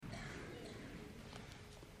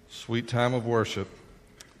Sweet time of worship.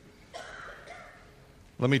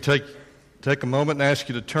 Let me take a moment and ask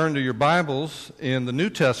you to turn to your Bibles in the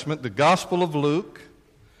New Testament, the Gospel of Luke,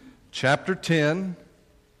 chapter 10,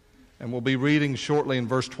 and we'll be reading shortly in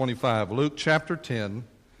verse 25. Luke chapter 10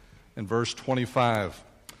 and verse 25.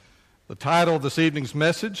 The title of this evening's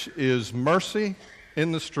message is Mercy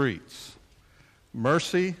in the Streets.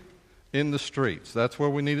 Mercy in the streets. That's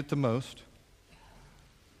where we need it the most.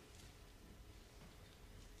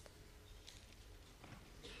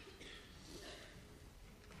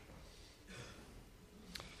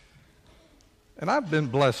 And I've been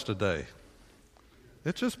blessed today.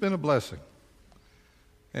 It's just been a blessing.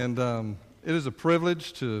 And it is a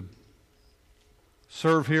privilege to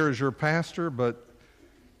serve here as your pastor, but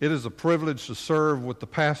it is a privilege to serve with the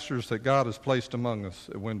pastors that God has placed among us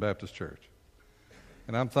at Wynn Baptist Church.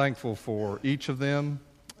 And I'm thankful for each of them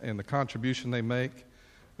and the contribution they make.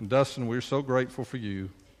 And Dustin, we're so grateful for you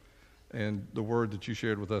and the word that you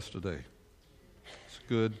shared with us today. It's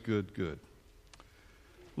good, good, good.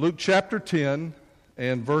 Luke chapter 10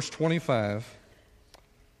 and verse 25.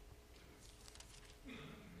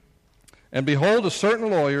 And behold, a certain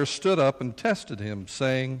lawyer stood up and tested him,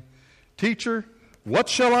 saying, Teacher, what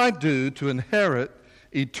shall I do to inherit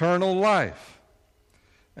eternal life?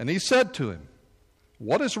 And he said to him,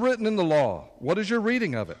 What is written in the law? What is your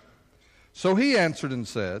reading of it? So he answered and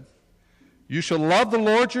said, You shall love the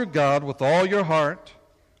Lord your God with all your heart,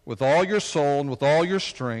 with all your soul, and with all your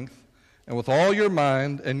strength, and with all your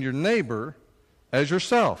mind, and your neighbor as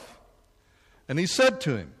yourself. And he said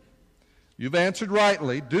to him, You've answered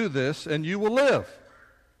rightly, do this, and you will live.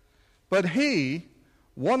 But he,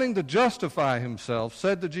 wanting to justify himself,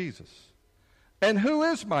 said to Jesus, And who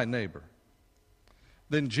is my neighbor?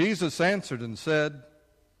 Then Jesus answered and said,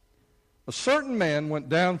 A certain man went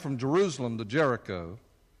down from Jerusalem to Jericho,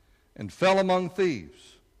 and fell among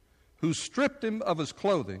thieves, who stripped him of his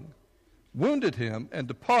clothing, wounded him, and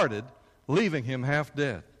departed, leaving him half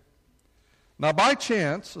dead. Now by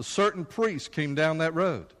chance a certain priest came down that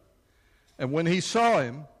road, and when he saw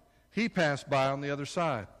him, he passed by on the other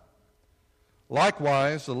side.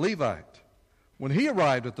 Likewise a Levite, when he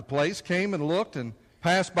arrived at the place, came and looked and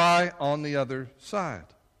passed by on the other side.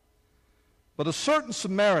 But a certain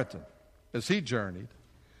Samaritan, as he journeyed,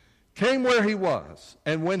 came where he was,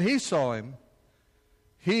 and when he saw him,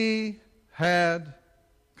 he had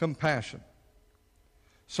compassion.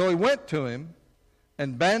 So he went to him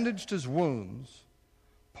and bandaged his wounds,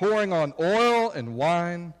 pouring on oil and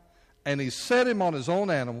wine, and he set him on his own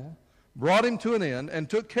animal, brought him to an inn, and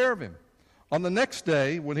took care of him. On the next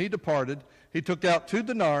day, when he departed, he took out 2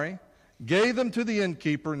 denarii, gave them to the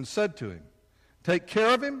innkeeper, and said to him, Take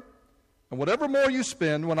care of him, and whatever more you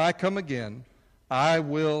spend when I come again, I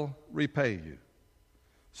will repay you.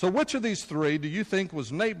 So which of these 3 do you think was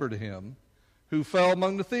neighbor to him who fell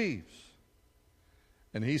among the thieves?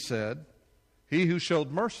 And he said, He who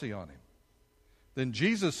showed mercy on him. Then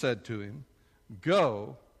Jesus said to him,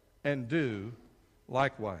 Go and do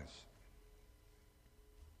likewise.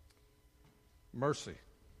 Mercy.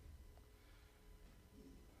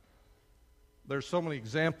 There's so many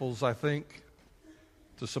examples, I think,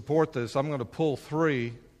 to support this. I'm going to pull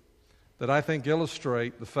 3 that I think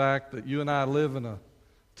illustrate the fact that you and I live in a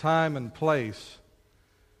time and place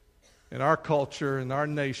in our culture, in our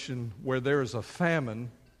nation, where there is a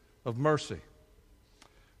famine of mercy.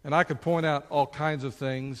 And I could point out all kinds of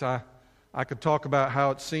things. I could talk about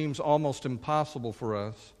how it seems almost impossible for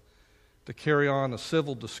us to carry on a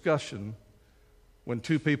civil discussion when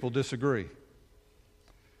 2 people disagree.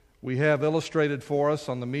 We have illustrated for us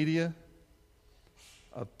on the media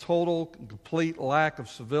a total, complete lack of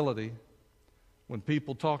civility when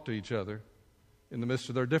people talk to each other in the midst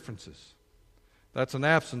of their differences. That's an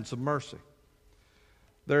absence of mercy.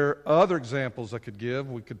 There are other examples I could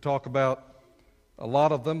give. We could talk about a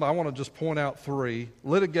lot of them. I want to just point out 3.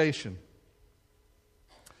 Litigation.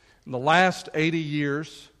 In the last 80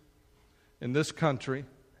 years in this country,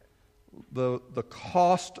 the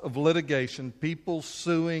cost of litigation, people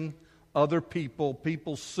suing other people,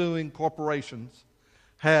 people suing corporations,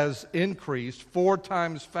 has increased 4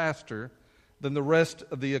 times faster than the rest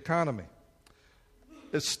of the economy.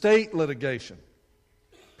 Estate litigation.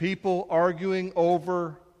 People arguing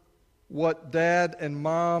over what dad and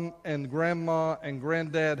mom and grandma and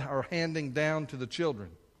granddad are handing down to the children.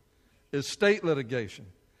 Estate litigation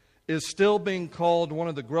is still being called one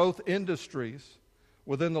of the growth industries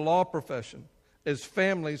within the law profession as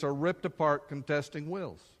families are ripped apart contesting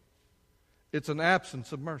wills. It's an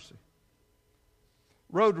absence of mercy.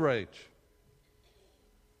 Road rage.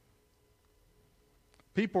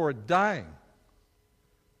 People are dying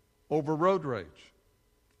over road rage.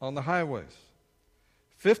 on the highways.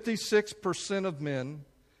 56% of men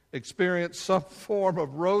experience some form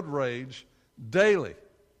of road rage daily.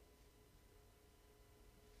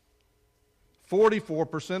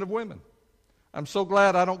 44% of women. I'm so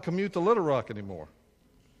glad I don't commute to Little Rock anymore.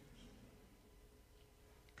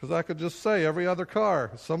 Because I could just say every other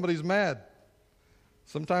car, somebody's mad.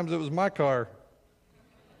 Sometimes it was my car.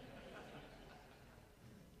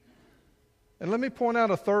 And let me point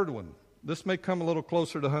out a third one. This may come a little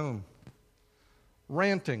closer to home.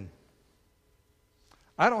 Ranting.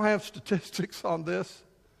 I don't have statistics on this,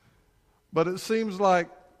 but it seems like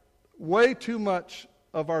way too much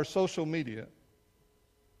of our social media,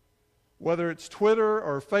 whether it's Twitter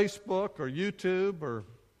or Facebook or YouTube or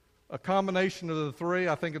a combination of the three,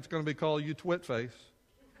 I think it's going to be called YouTwitface.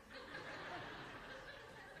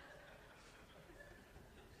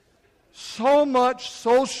 So much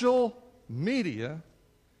social media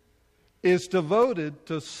is devoted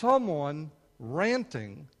to someone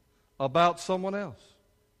ranting about someone else.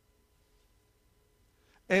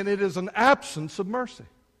 And it is an absence of mercy.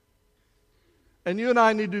 And you and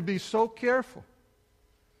I need to be so careful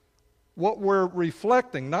what we're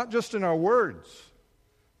reflecting, not just in our words,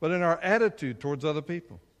 but in our attitude towards other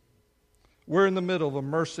people. We're in the middle of a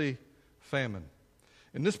mercy famine.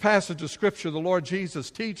 In this passage of Scripture, the Lord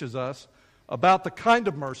Jesus teaches us about the kind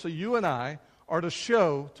of mercy you and I are to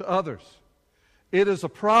show to others. It is a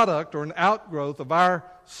product or an outgrowth of our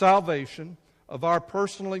salvation, of our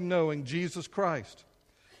personally knowing Jesus Christ.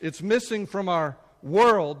 It's missing from our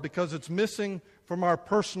world because it's missing from our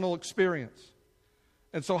personal experience.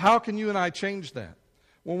 And so how can you and I change that?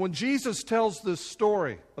 Well, when Jesus tells this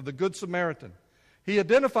story of the Good Samaritan, he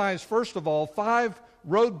identifies, first of all, 5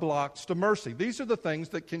 roadblocks to mercy. These are the things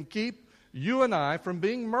that can keep you and I from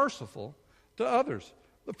being merciful to others.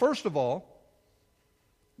 First of all,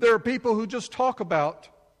 there are people who just talk about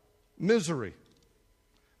misery.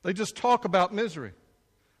 They just talk about misery.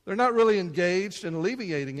 They're not really engaged in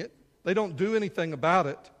alleviating it. They don't do anything about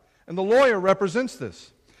it. And the lawyer represents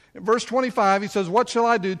this. In verse 25, he says, "What shall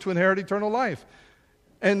I do to inherit eternal life?"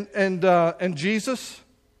 And Jesus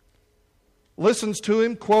listens to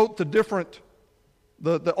him quote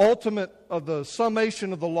the ultimate of the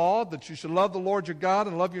summation of the law, that you should love the Lord your God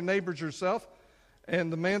and love your neighbors yourself.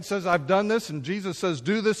 And the man says, "I've done this." And Jesus says,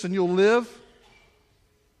 "Do this and you'll live."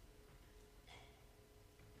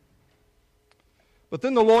 But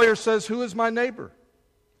then the lawyer says, "Who is my neighbor?"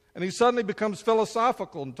 And he suddenly becomes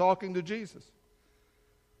philosophical in talking to Jesus.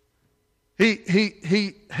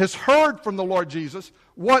 He has heard from the Lord Jesus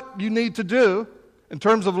what you need to do in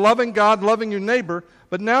terms of loving God, loving your neighbor,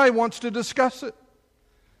 but now he wants to discuss it.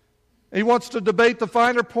 He wants to debate the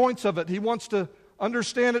finer points of it. He wants to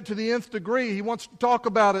understand it to the nth degree. He wants to talk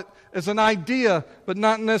about it as an idea, but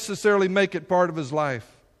not necessarily make it part of his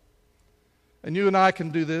life. And you and I can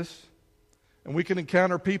do this, and we can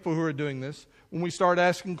encounter people who are doing this when we start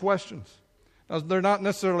asking questions. Now, they're not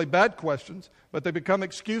necessarily bad questions, but they become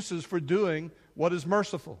excuses for doing what is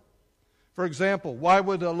merciful. For example, why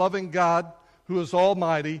would a loving God who is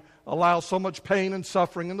almighty allow so much pain and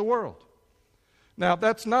suffering in the world? Now,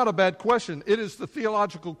 that's not a bad question. It is the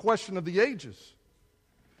theological question of the ages.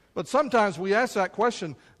 But sometimes we ask that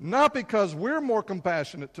question not because we're more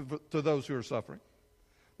compassionate to those who are suffering,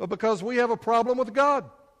 but because we have a problem with God,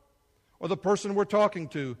 or the person we're talking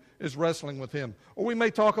to is wrestling with him. Or we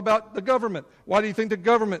may talk about the government. Why do you think the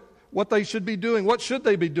government, what they should be doing, what should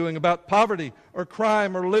they be doing about poverty or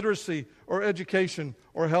crime or literacy or education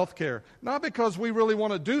or health care? Not because we really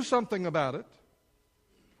want to do something about it,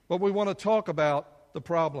 but we want to talk about the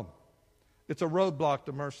problem. It's a roadblock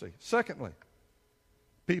to mercy. Secondly,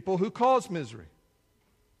 people who cause misery.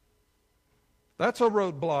 That's a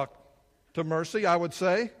roadblock to mercy, I would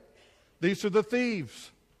say. These are the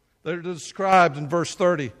thieves. They're described in verse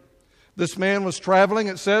 30. This man was traveling,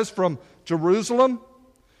 it says, from Jerusalem,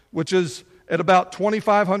 which is at about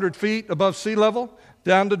 2,500 feet above sea level,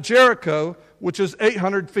 down to Jericho, which is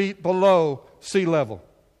 800 feet below sea level.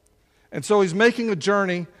 And so he's making a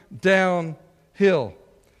journey downhill.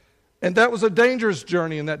 And that was a dangerous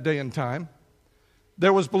journey in that day and time.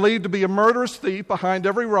 There was believed to be a murderous thief behind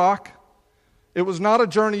every rock. It was not a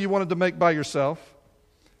journey you wanted to make by yourself.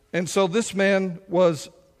 And so this man was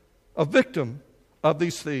a victim of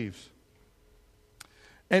these thieves.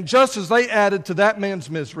 And just as they added to that man's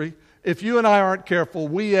misery, if you and I aren't careful,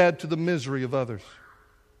 we add to the misery of others.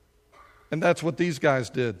 And that's what these guys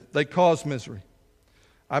did. They caused misery.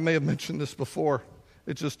 I may have mentioned this before.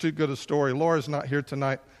 It's just too good a story. Laura's not here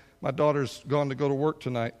tonight. My daughter's gone to go to work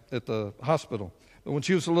tonight at the hospital. But when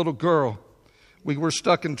she was a little girl, we were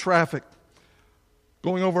stuck in traffic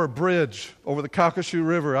going over a bridge over the Calcasieu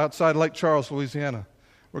River outside Lake Charles, Louisiana.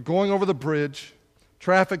 We're going over the bridge.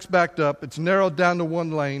 Traffic's backed up. It's narrowed down to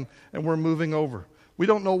one lane, and we're moving over. We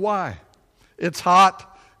don't know why. It's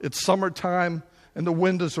hot. It's summertime, and the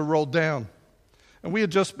windows are rolled down. And we had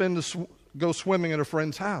just been to go swimming at a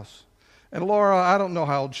friend's house. And Laura, I don't know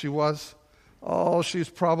how old she was. Oh, she's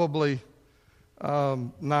probably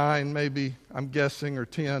 9, maybe, I'm guessing, or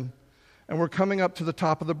 10. And we're coming up to the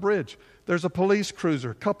top of the bridge. There's a police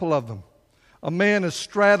cruiser, a couple of them. A man is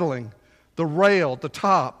straddling the rail at the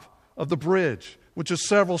top of the bridge, which is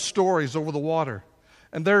several stories over the water.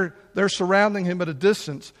 And they're surrounding him at a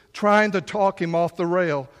distance, trying to talk him off the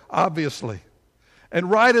rail, obviously. And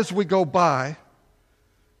right as we go by,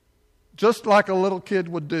 just like a little kid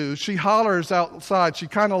would do, she hollers outside. She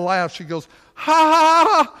kind of laughs. She goes, "Ha, ha,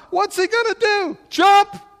 ha, what's he going to do?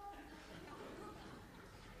 Jump?"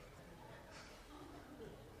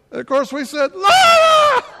 And of course we said,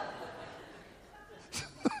 "La!"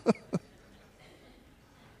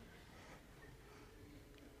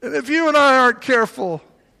 And if you and I aren't careful,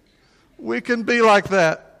 we can be like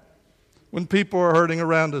that when people are hurting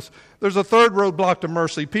around us. There's a third roadblock to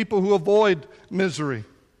mercy: people who avoid misery.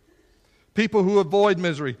 People who avoid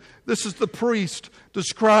misery. This is the priest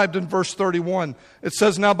described in verse 31. It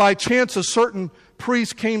says, "Now by chance a certain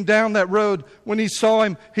priest came down that road. When he saw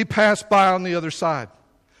him, he passed by on the other side."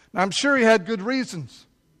 Now I'm sure he had good reasons.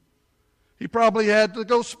 He probably had to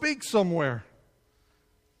go speak somewhere.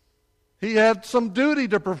 He had some duty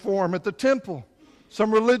to perform at the temple,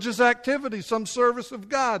 some religious activity, some service of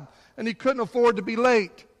God, and he couldn't afford to be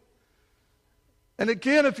late. And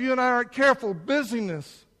again, if you and I aren't careful,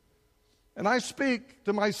 busyness, and I speak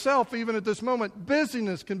to myself even at this moment,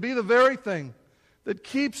 busyness can be the very thing that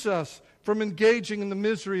keeps us from engaging in the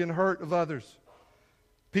misery and hurt of others.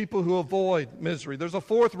 People who avoid misery. There's a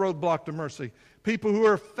fourth roadblock to mercy: people who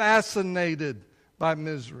are fascinated by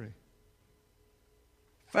misery.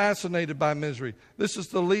 Fascinated by misery. This is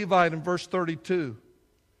the Levite in verse 32.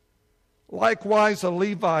 "Likewise, a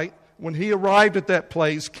Levite, when he arrived at that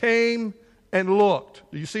place, came and looked."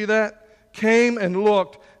 Do you see that? Came and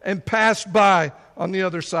looked and passed by on the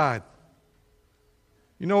other side.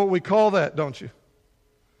 You know what we call that, don't you?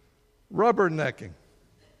 Rubbernecking.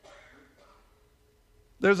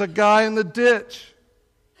 There's a guy in the ditch.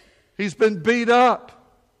 He's been beat up.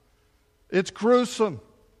 It's gruesome.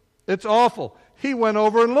 It's awful. He went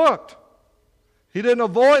over and looked. He didn't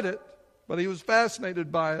avoid it, but he was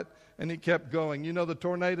fascinated by it, and he kept going. You know the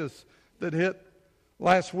tornadoes that hit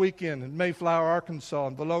last weekend in Mayflower, Arkansas,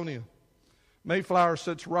 and Valonia. Mayflower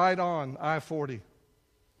sits right on I-40.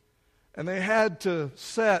 And they had to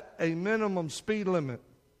set a minimum speed limit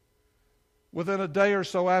within a day or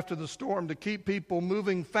so after the storm to keep people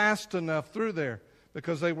moving fast enough through there,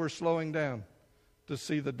 because they were slowing down to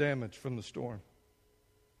see the damage from the storm.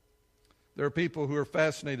 There are people who are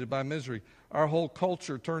fascinated by misery. Our whole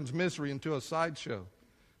culture turns misery into a sideshow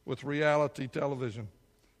with reality television.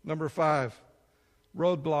 Number 5,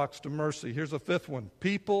 roadblocks to mercy. Here's a fifth one: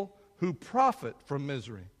 people who profit from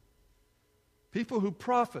misery. People who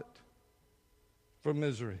profit from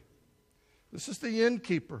misery. This is the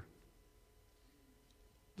innkeeper,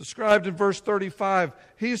 described in verse 35.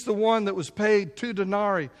 He's the one that was paid 2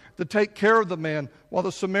 denarii to take care of the man while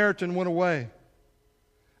the Samaritan went away.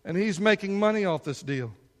 And he's making money off this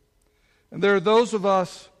deal. And there are those of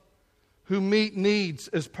us who meet needs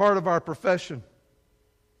as part of our profession.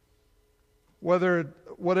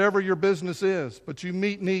 Whatever your business is, but you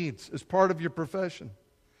meet needs as part of your profession.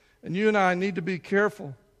 And you and I need to be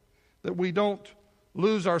careful that we don't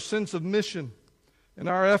lose our sense of mission in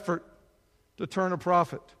our effort to turn a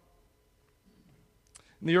profit.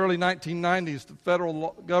 In the early 1990s, the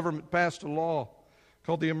federal government passed a law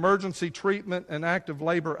called the Emergency Treatment and Active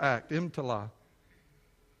Labor Act, EMTLA.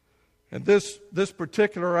 And this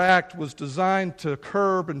particular act was designed to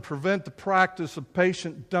curb and prevent the practice of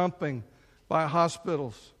patient dumping by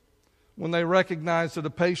hospitals when they recognized that a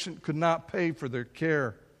patient could not pay for their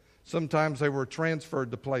care. Sometimes they were transferred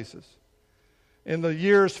to places. In the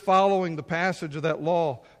years following the passage of that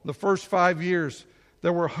law, the first 5 years,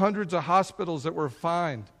 there were hundreds of hospitals that were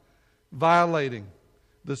fined, violating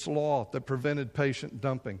this law that prevented patient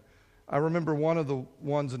dumping. I remember one of the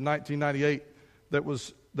ones in 1998 that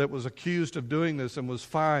was accused of doing this and was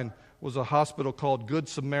fined was a hospital called Good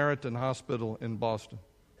Samaritan Hospital in Boston.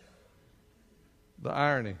 The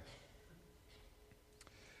irony.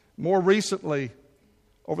 More recently,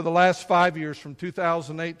 over the last 5 years, from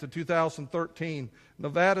 2008 to 2013,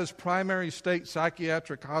 Nevada's primary state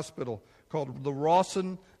psychiatric hospital, called the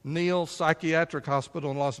Rawson Neal Psychiatric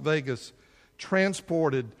Hospital in Las Vegas,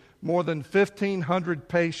 transported more than 1,500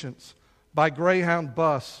 patients by Greyhound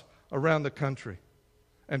bus around the country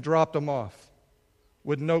and dropped them off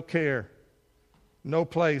with no care, no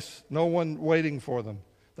place, no one waiting for them.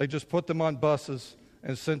 They just put them on buses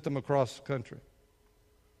and sent them across the country.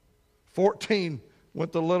 14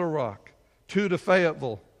 went to Little Rock, 2 to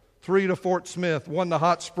Fayetteville, 3 to Fort Smith, 1 to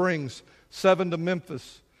Hot Springs, 7 to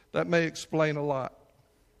Memphis. That may explain a lot.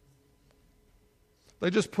 They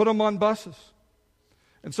just put them on buses.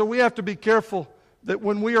 And so we have to be careful that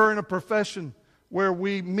when we are in a profession where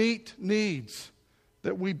we meet needs,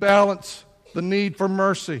 that we balance the need for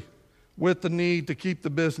mercy with the need to keep the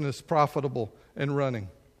business profitable and running.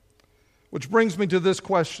 Which brings me to this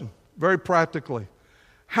question, very practically.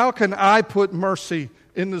 How can I put mercy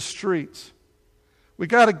in the streets? We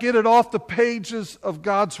got to get it off the pages of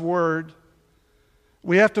God's Word.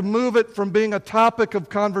 We have to move it from being a topic of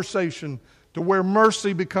conversation to where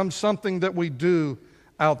mercy becomes something that we do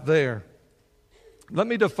out there. Let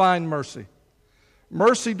me define mercy.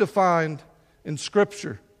 Mercy defined in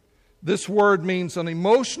Scripture, this word means an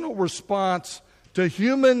emotional response to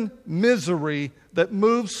human misery that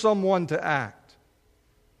moves someone to act.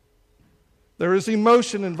 There is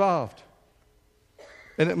emotion involved,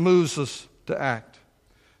 and it moves us to act.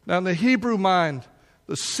 Now, in the Hebrew mind,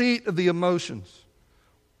 the seat of the emotions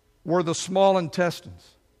were the small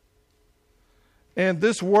intestines. And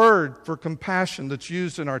this word for compassion that's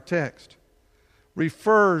used in our text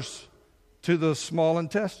refers to the small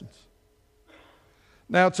intestines.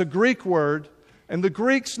 Now, it's a Greek word, and the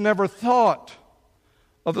Greeks never thought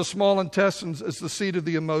of the small intestines as the seat of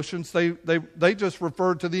the emotions. They just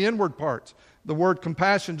referred to the inward parts. The word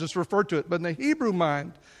compassion just referred to it. But in the Hebrew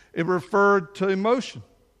mind, it referred to emotion.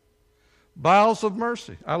 Bowels of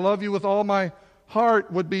mercy. I love you with all my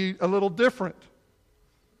heart would be a little different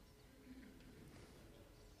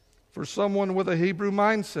for someone with a Hebrew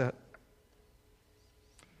mindset.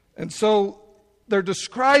 And so they're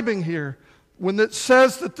describing here, when it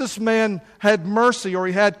says that this man had mercy or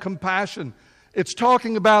he had compassion, it's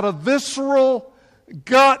talking about a visceral,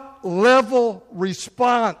 gut-level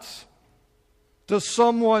response to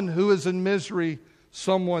someone who is in misery,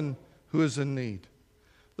 someone who is in need.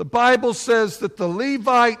 The Bible says that the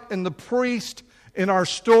Levite and the priest in our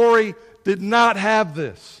story did not have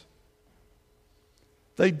this.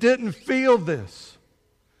 They didn't feel this.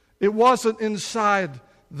 It wasn't inside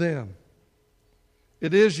them.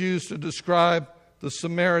 It is used to describe the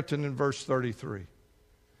Samaritan in verse 33.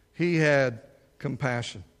 He had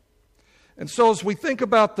compassion. And so as we think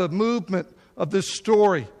about the movement of this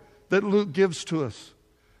story that Luke gives to us,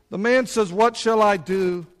 the man says, "What shall I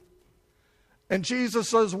do?" And Jesus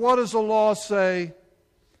says, "What does the law say?"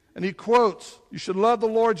 And he quotes, "You should love the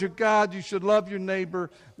Lord your God, you should love your neighbor."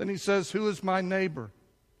 Then he says, "Who is my neighbor?"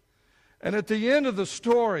 And at the end of the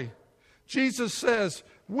story, Jesus says,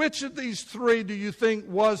 "Which of these three do you think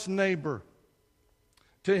was neighbor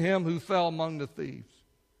to him who fell among the thieves?"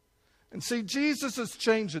 And see, Jesus has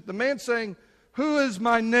changed it. The man saying, "Who is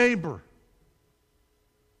my neighbor?"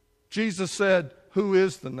 Jesus said, "Who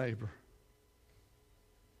is the neighbor?"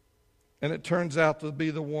 And it turns out to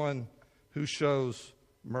be the one who shows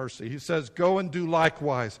mercy. He says, "Go and do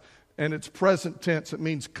likewise." And it's present tense. It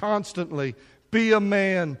means constantly be a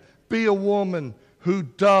man, be a woman who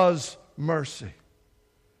does mercy.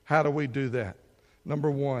 How do we do that?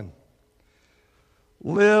 Number one,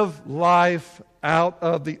 live life out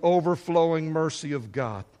of the overflowing mercy of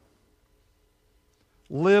God.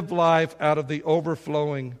 Live life out of the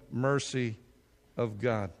overflowing mercy of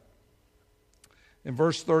God. In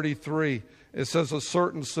verse 33, it says, "A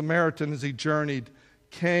certain Samaritan, as he journeyed,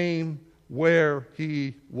 came where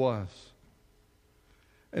he was."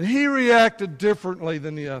 And he reacted differently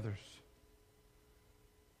than the others.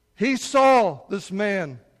 He saw this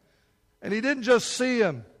man, and he didn't just see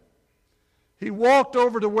him. He walked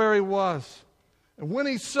over to where he was. And when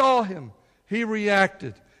he saw him, he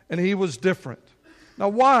reacted, and he was different. Now,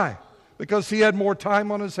 why? Because he had more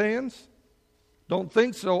time on his hands? Don't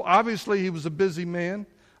think so. Obviously, he was a busy man.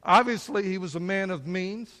 Obviously, he was a man of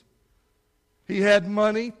means. He had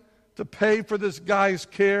money to pay for this guy's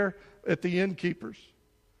care at the innkeepers.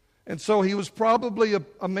 And so he was probably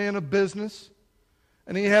a man of business.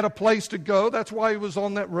 And he had a place to go. That's why he was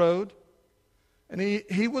on that road. And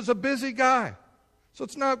he was a busy guy. So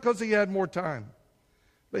it's not because he had more time.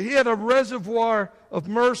 But he had a reservoir of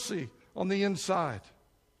mercy on the inside.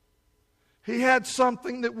 He had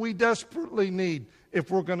something that we desperately need if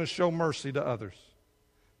we're going to show mercy to others.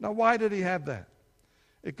 Now, why did he have that?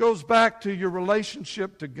 It goes back to your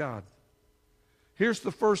relationship to God. Here's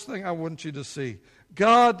the first thing I want you to see.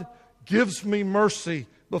 God gives me mercy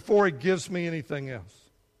before he gives me anything else.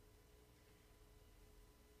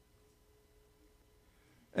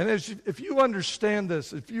 And if you understand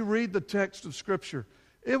this, if you read the text of Scripture,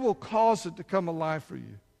 it will cause it to come alive for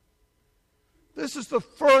you. This is the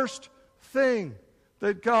first thing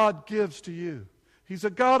that God gives to you. He's a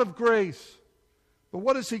God of grace. But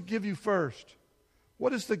what does He give you first?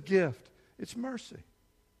 What is the gift? It's mercy.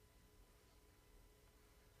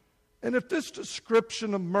 And if this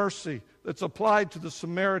description of mercy that's applied to the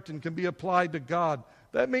Samaritan can be applied to God,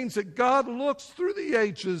 that means that God looks through the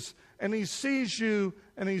ages and He sees you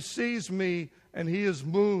and He sees me and He is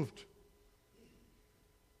moved.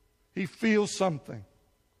 He feels something.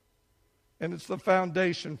 And it's the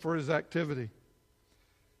foundation for His activity.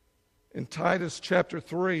 In Titus chapter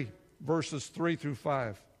 3, verses 3 through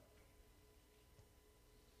 5,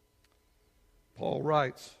 Paul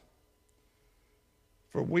writes,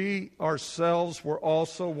 "For we ourselves were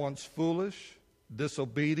also once foolish,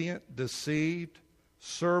 disobedient, deceived,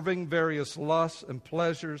 serving various lusts and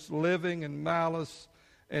pleasures, living in malice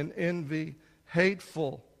and envy,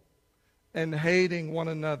 hateful and hating one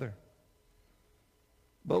another.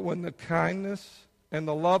 But when the kindness and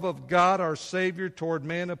the love of God our Savior toward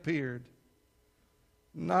man appeared,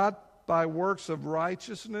 not by works of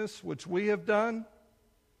righteousness which we have done,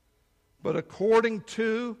 but according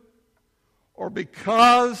to or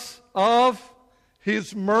because of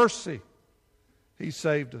His mercy, He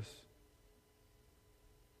saved us."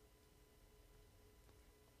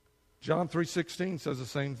 John 3:16 says the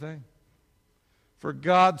same thing. "For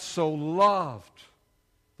God so loved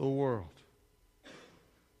the world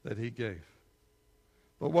that He gave."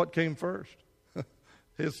 But what came first?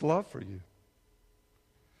 His love for you.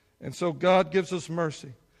 And so God gives us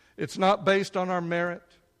mercy. It's not based on our merit.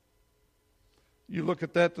 You look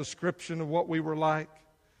at that description of what we were like.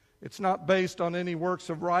 It's not based on any works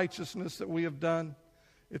of righteousness that we have done.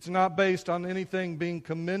 It's not based on anything being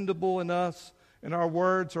commendable in us, in our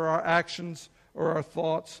words or our actions or our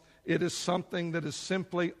thoughts. It is something that is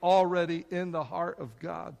simply already in the heart of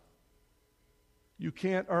God. You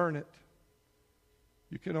can't earn it.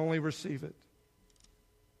 You can only receive it.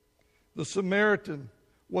 The Samaritan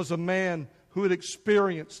was a man who had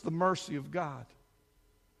experienced the mercy of God.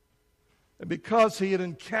 And because he had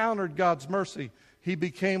encountered God's mercy, he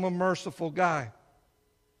became a merciful guy.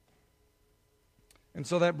 And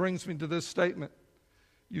so that brings me to this statement.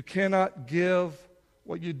 You cannot give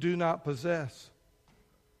what you do not possess.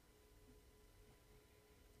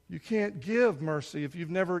 You can't give mercy if you've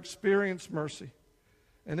never experienced mercy.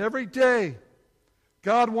 And every day,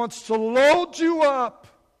 God wants to load you up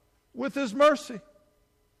with His mercy.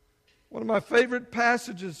 One of my favorite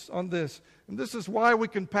passages on this, and this is why we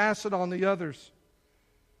can pass it on the others.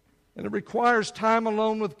 And it requires time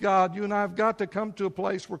alone with God. You and I have got to come to a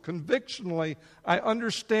place where convictionally I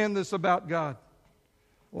understand this about God.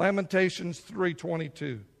 Lamentations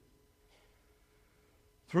 3:22.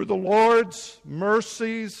 "Through the Lord's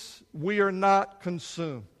mercies we are not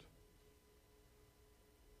consumed."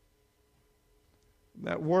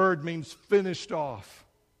 That word means finished off.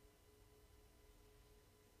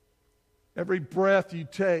 Every breath you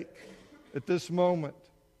take at this moment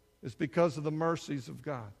is because of the mercies of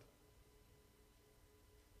God.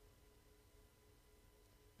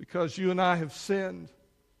 Because you and I have sinned,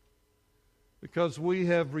 because we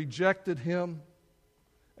have rejected Him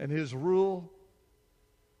and His rule,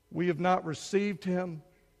 we have not received Him.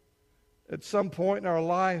 At some point in our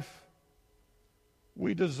life,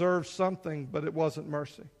 we deserved something, but it wasn't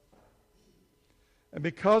mercy. And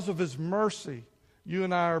because of His mercy, you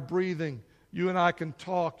and I are breathing. You and I can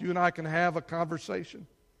talk. You and I can have a conversation.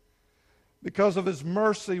 Because of His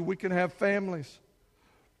mercy, we can have families.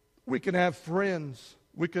 We can have friends.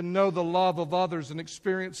 We can know the love of others and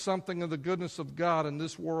experience something of the goodness of God in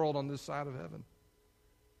this world on this side of heaven.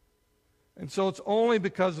 And so it's only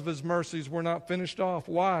because of His mercies we're not finished off.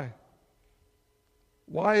 Why?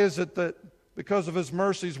 Why is it that because of His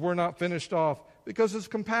mercies we're not finished off? Because His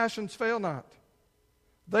compassions fail not.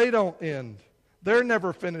 They don't end. They're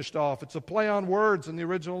never finished off. It's a play on words in the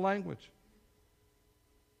original language.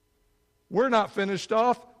 We're not finished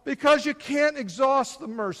off because you can't exhaust the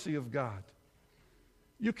mercy of God.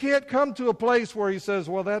 You can't come to a place where He says,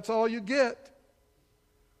 well, that's all you get.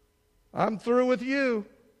 I'm through with you.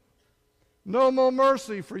 No more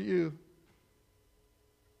mercy for you.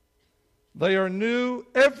 They are new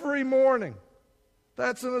every morning.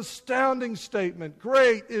 That's an astounding statement.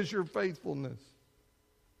 Great is your faithfulness.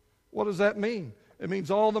 What does that mean? It means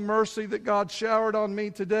all the mercy that God showered on me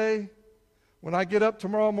today, when I get up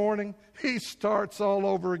tomorrow morning, He starts all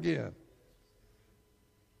over again.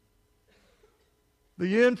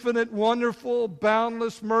 The infinite, wonderful,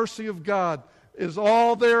 boundless mercy of God is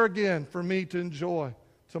all there again for me to enjoy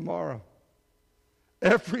tomorrow.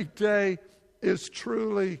 Every day is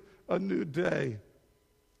truly a new day.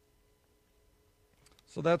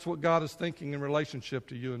 So that's what God is thinking in relationship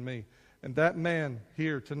to you and me. And that man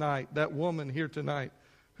here tonight, that woman here tonight,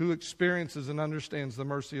 who experiences and understands the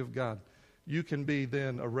mercy of God, you can be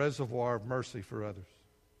then a reservoir of mercy for others.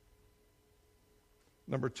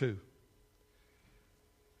 Number 2,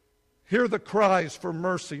 hear the cries for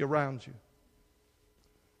mercy around you.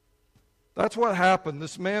 That's what happened.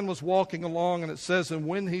 This man was walking along, and it says, and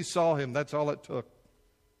when he saw him, that's all it took.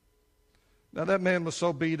 Now that man was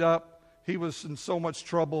so beat up, he was in so much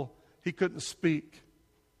trouble, he couldn't speak.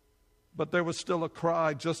 But there was still a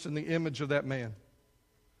cry just in the image of that man.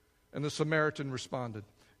 And the Samaritan responded.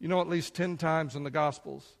 You know, at least 10 times in the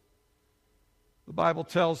Gospels, the Bible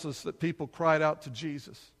tells us that people cried out to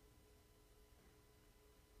Jesus.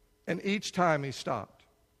 And each time he stopped.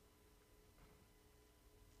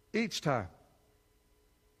 Each time.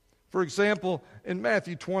 For example, in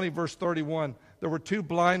Matthew 20, verse 31, there were 2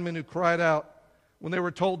 blind men who cried out when they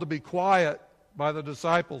were told to be quiet by the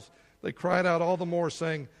disciples. They cried out all the more,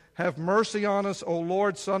 saying, "Have mercy on us, O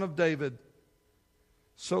Lord, Son of David."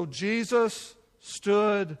 So Jesus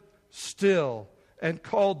stood still and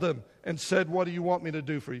called them and said, "What do you want me to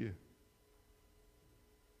do for you?"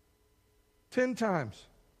 10 times.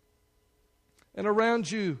 And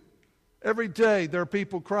around you, every day, there are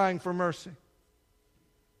people crying for mercy.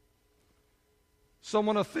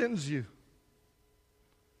 Someone offends you.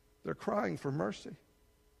 They're crying for mercy.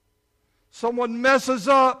 Someone messes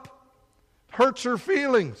up, hurts your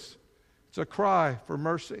feelings. It's a cry for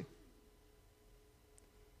mercy.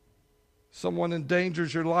 Someone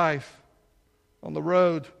endangers your life on the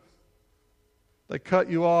road. They cut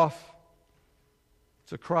you off.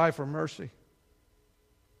 It's a cry for mercy.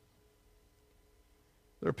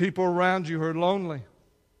 There are people around you who are lonely,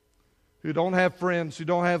 who don't have friends, who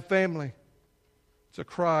don't have family. It's a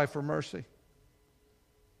cry for mercy.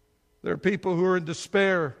 There are people who are in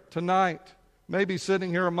despair tonight, maybe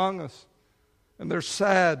sitting here among us, and they're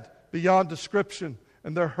sad beyond description,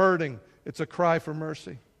 and they're hurting. It's a cry for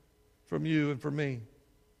mercy from you and for me.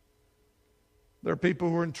 There are people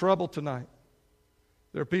who are in trouble tonight.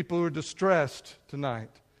 There are people who are distressed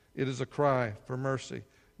tonight. It is a cry for mercy.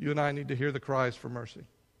 You and I need to hear the cries for mercy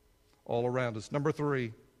all around us. Number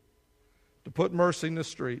 3, to put mercy in the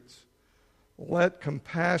streets, let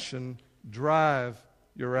compassion drive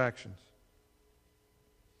your actions.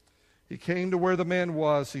 He came to where the man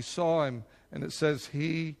was. He saw him, and it says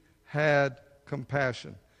he had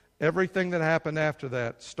compassion. Everything that happened after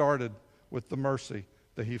that started with the mercy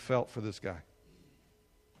that he felt for this guy.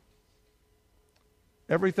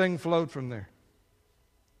 Everything flowed from there.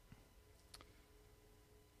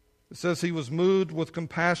 It says he was moved with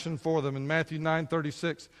compassion for them in Matthew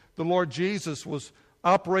 9:36. The Lord Jesus was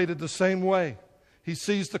operated the same way. He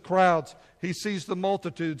sees the crowds. He sees the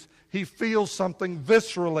multitudes. He feels something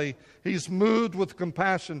viscerally. He's moved with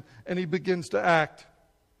compassion, and he begins to act.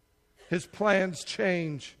 His plans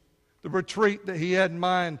change. The retreat that he had in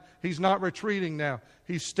mind, he's not retreating now.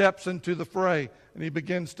 He steps into the fray, and he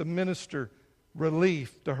begins to minister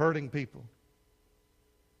relief to hurting people.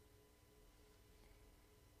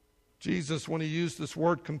 Jesus, when he used this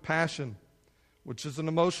word compassion, which is an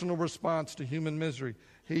emotional response to human misery,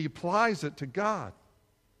 he applies it to God.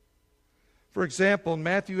 For example, in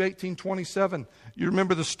Matthew 18:27, you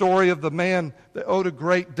remember the story of the man that owed a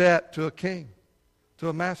great debt to a king, to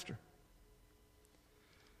a master.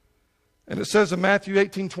 And it says in Matthew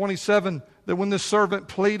 18:27 that when this servant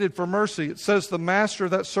pleaded for mercy, it says the master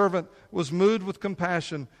of that servant was moved with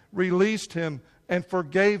compassion, released him, and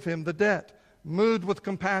forgave him the debt. Moved with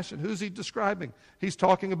compassion. Who's he describing? He's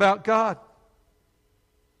talking about God.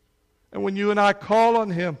 And when you and I call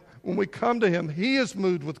on him, when we come to him, he is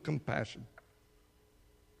moved with compassion.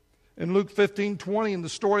 In Luke 15:20, in the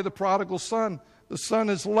story of the prodigal son, the son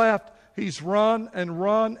is left. He's run and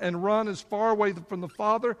run and run as far away from the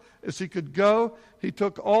Father as he could go. He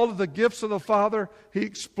took all of the gifts of the Father. He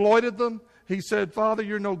exploited them. He said, "Father,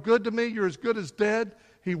 you're no good to me. You're as good as dead."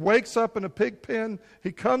 He wakes up in a pig pen.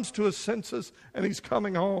 He comes to his senses, and he's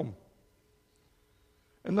coming home.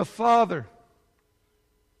 And the Father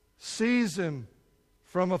sees him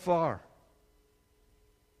from afar,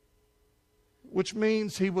 which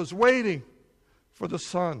means he was waiting for the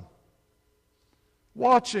Son,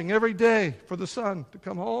 watching every day for the Son to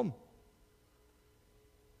come home.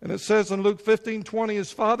 And it says in Luke 15:20,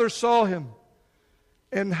 his Father saw him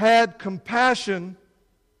and had compassion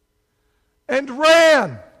and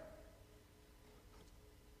ran.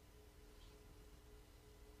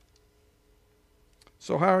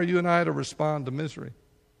 So how are you and I to respond to misery?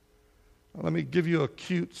 Well, let me give you a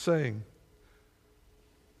cute saying.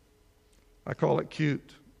 I call it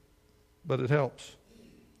cute, but it helps.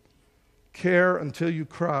 Care until you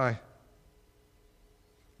cry,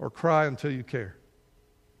 or cry until you care.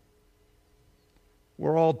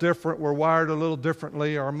 We're all different. We're wired a little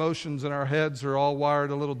differently. Our emotions in our heads are all wired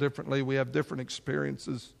a little differently. We have different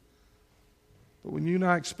experiences. But when you and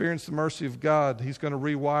I experience the mercy of God, He's going to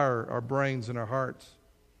rewire our brains and our hearts.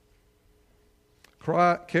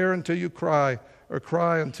 Care until you cry, or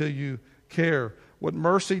cry until you care. What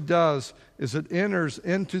mercy does is it enters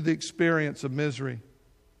into the experience of misery.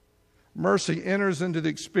 Mercy enters into the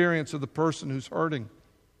experience of the person who's hurting,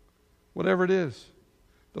 whatever it is.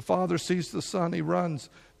 The father sees the son, he runs.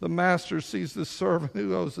 The master sees the servant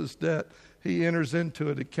who owes his debt. He enters into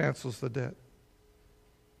it, he cancels the debt.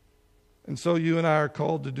 And so you and I are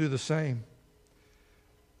called to do the same.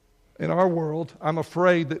 In our world, I'm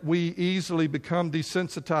afraid that we easily become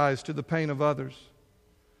desensitized to the pain of others.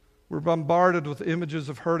 We're bombarded with images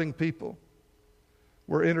of hurting people.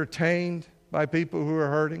 We're entertained by people who are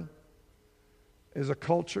hurting as a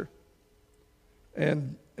culture.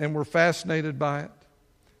 And we're fascinated by it.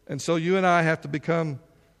 And so you and I have to become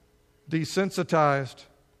desensitized.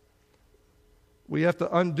 We have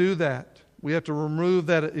to undo that. We have to remove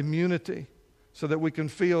that immunity so that we can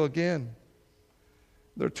feel again.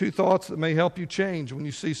 There are two thoughts that may help you change when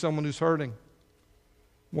you see someone who's hurting.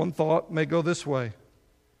 One thought may go this way.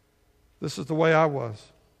 This is the way I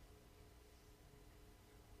was.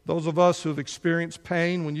 Those of us who have experienced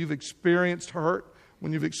pain, when you've experienced hurt,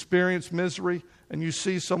 when you've experienced misery, and you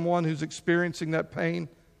see someone who's experiencing that pain,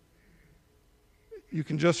 you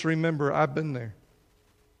can just remember, I've been there.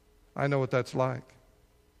 I know what that's like.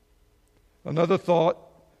 Another thought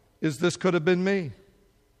is this could have been me.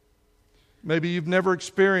 Maybe you've never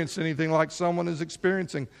experienced anything like someone is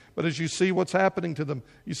experiencing, but as you see what's happening to them,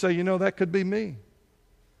 you say, that could be me.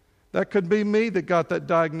 That could be me that got that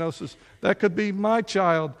diagnosis. That could be my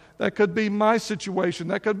child. That could be my situation.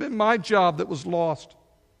 That could have been my job that was lost.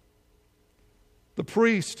 The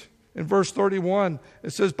priest, in verse 31,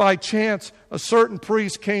 it says, by chance, a certain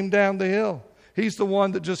priest came down the hill. He's the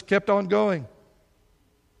one that just kept on going.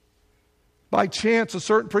 By chance, a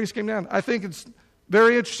certain priest came down. I think it's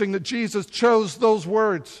very interesting that Jesus chose those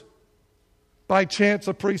words. By chance,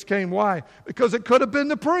 a priest came. Why? Because it could have been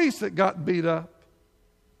the priest that got beat up.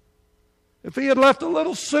 If he had left a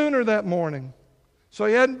little sooner that morning, so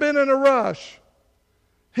he hadn't been in a rush,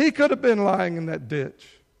 he could have been lying in that ditch.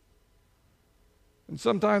 And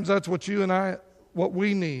sometimes that's what you and I, what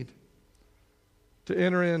we need to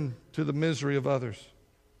enter into the misery of others.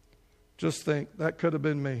 Just think, that could have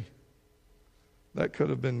been me. That could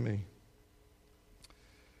have been me.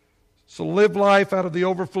 So live life out of the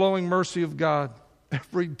overflowing mercy of God.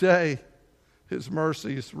 Every day, His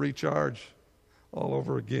mercies recharge all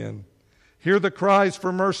over again. Hear the cries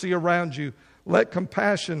for mercy around you. Let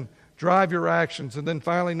compassion drive your actions. And then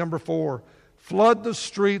finally, number 4, flood the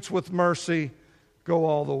streets with mercy. Go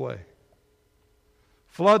all the way.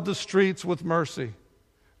 Flood the streets with mercy.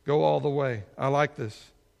 Go all the way. I like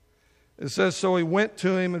this. It says, so he went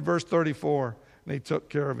to him in verse 34, and he took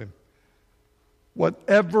care of him.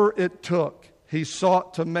 Whatever it took, he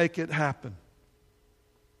sought to make it happen.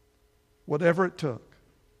 Whatever it took.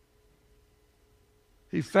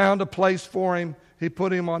 He found a place for him. He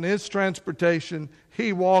put him on his transportation.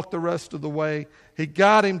 He walked the rest of the way. He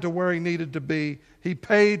got him to where he needed to be. He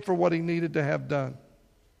paid for what he needed to have done.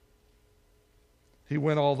 He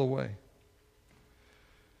went all the way.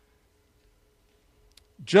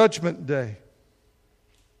 Judgment Day.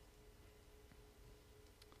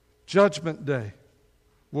 Judgment Day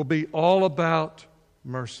will be all about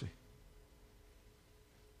mercy.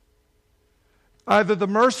 Either the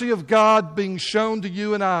mercy of God being shown to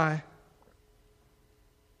you and I,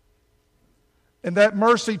 and that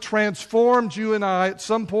mercy transformed you and I at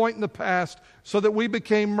some point in the past so that we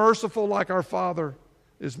became merciful like our Father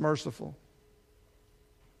is merciful.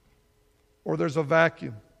 Or there's a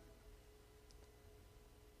vacuum,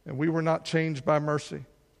 and we were not changed by mercy.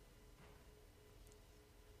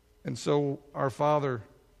 And so our Father,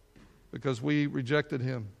 because we rejected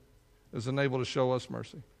Him, is unable to show us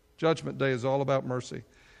mercy. Judgment Day is all about mercy.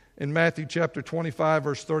 In Matthew chapter 25,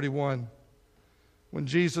 verse 31, when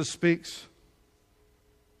Jesus speaks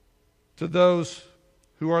to those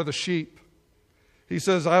who are the sheep, He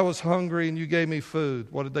says, I was hungry and you gave me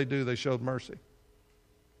food. What did they do? They showed mercy.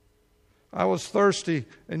 I was thirsty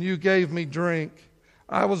and you gave me drink.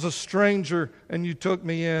 I was a stranger and you took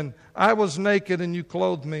me in. I was naked and you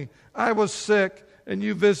clothed me. I was sick and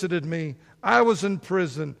you visited me. I was in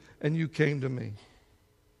prison and you came to me.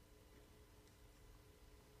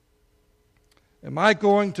 Am I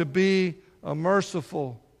going to be a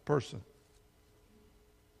merciful person?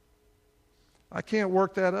 I can't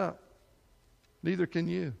work that up. Neither can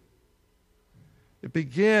you. It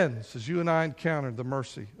begins as you and I encounter the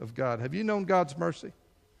mercy of God. Have you known God's mercy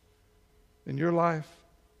in your life?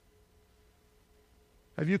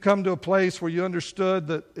 Have you come to a place where you understood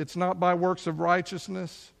that it's not by works of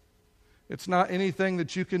righteousness? It's not anything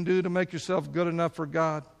that you can do to make yourself good enough for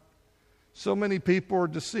God. So many people are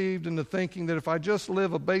deceived into thinking that if I just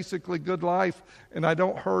live a basically good life and I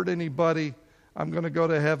don't hurt anybody, I'm going to go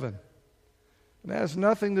to heaven. And it has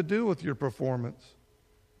nothing to do with your performance.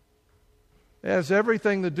 It has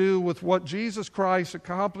everything to do with what Jesus Christ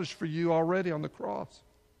accomplished for you already on the cross.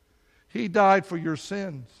 He died for your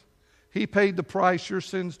sins. He paid the price your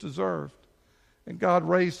sins deserved. And God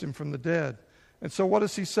raised him from the dead. And so what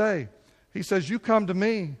does he say? He says, you come to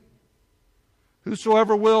me.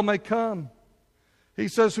 Whosoever will may come. He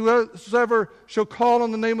says, whosoever shall call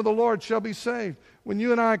on the name of the Lord shall be saved. When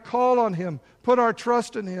you and I call on him, put our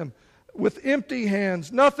trust in him, with empty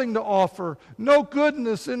hands, nothing to offer, no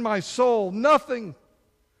goodness in my soul, nothing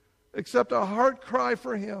except a heart cry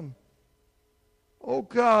for him. Oh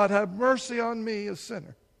God, have mercy on me, a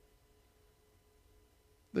sinner.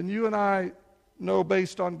 Then you and I know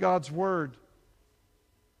based on God's word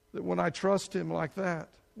that when I trust him like that,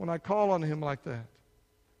 when I call on him like that,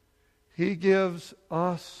 he gives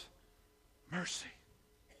us mercy.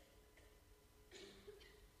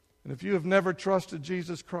 And if you have never trusted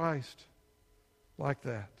Jesus Christ like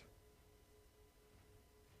that,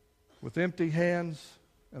 with empty hands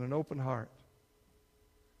and an open heart,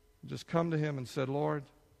 just come to him and said, Lord,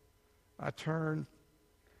 I turn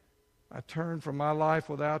from my life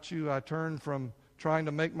without you. I turn from trying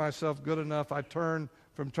to make myself good enough. I turn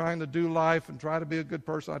from trying to do life and try to be a good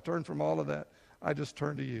person. I turn from all of that. I just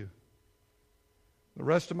turn to you. The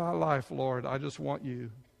rest of my life, Lord, I just want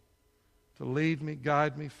you to lead me,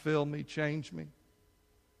 guide me, fill me, change me.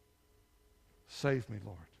 Save me,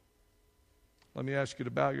 Lord. Let me ask you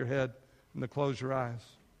to bow your head and to close your eyes.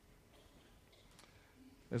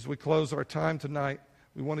 As we close our time tonight,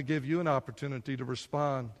 we want to give you an opportunity to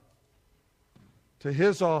respond to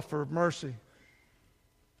his offer of mercy.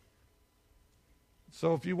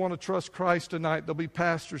 So if you want to trust Christ tonight, there'll be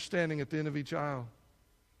pastors standing at the end of each aisle.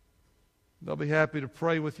 They'll be happy to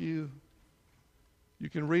pray with you. You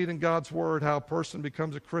can read in God's word how a person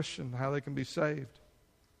becomes a Christian, how they can be saved,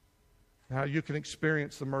 how you can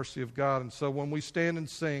experience the mercy of God. And so when we stand and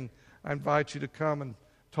sing, I invite you to come and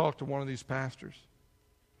talk to one of these pastors.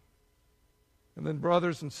 And then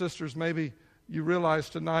brothers and sisters, maybe you realize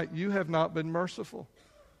tonight you have not been merciful.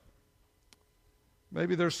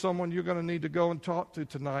 Maybe there's someone you're going to need to go and talk to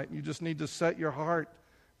tonight. You just need to set your heart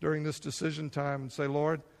during this decision time and say,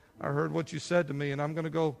 Lord, I heard what you said to me, and I'm going to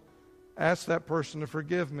go ask that person to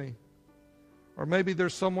forgive me. Or maybe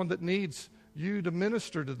there's someone that needs you to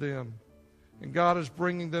minister to them, and God is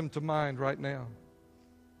bringing them to mind right now.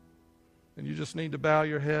 And you just need to bow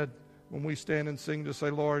your head when we stand and sing to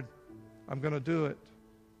say, Lord, I'm going to do it.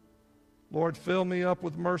 Lord, fill me up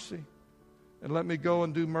with mercy and let me go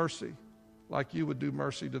and do mercy like you would do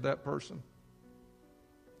mercy to that person.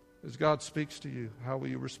 As God speaks to you, how will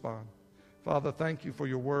you respond? Father, thank you for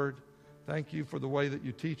your word. Thank you for the way that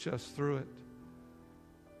you teach us through it.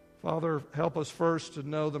 Father, help us first to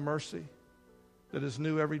know the mercy that is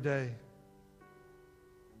new every day.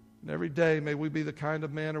 And every day may we be the kind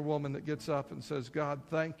of man or woman that gets up and says, God,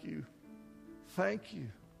 thank you. Thank you.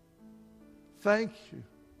 Thank you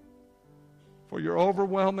for your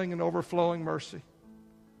overwhelming and overflowing mercy.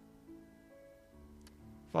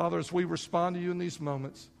 Father, as we respond to you in these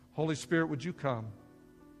moments, Holy Spirit, would you come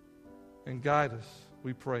and guide us,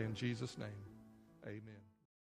 we pray in Jesus' name. Amen.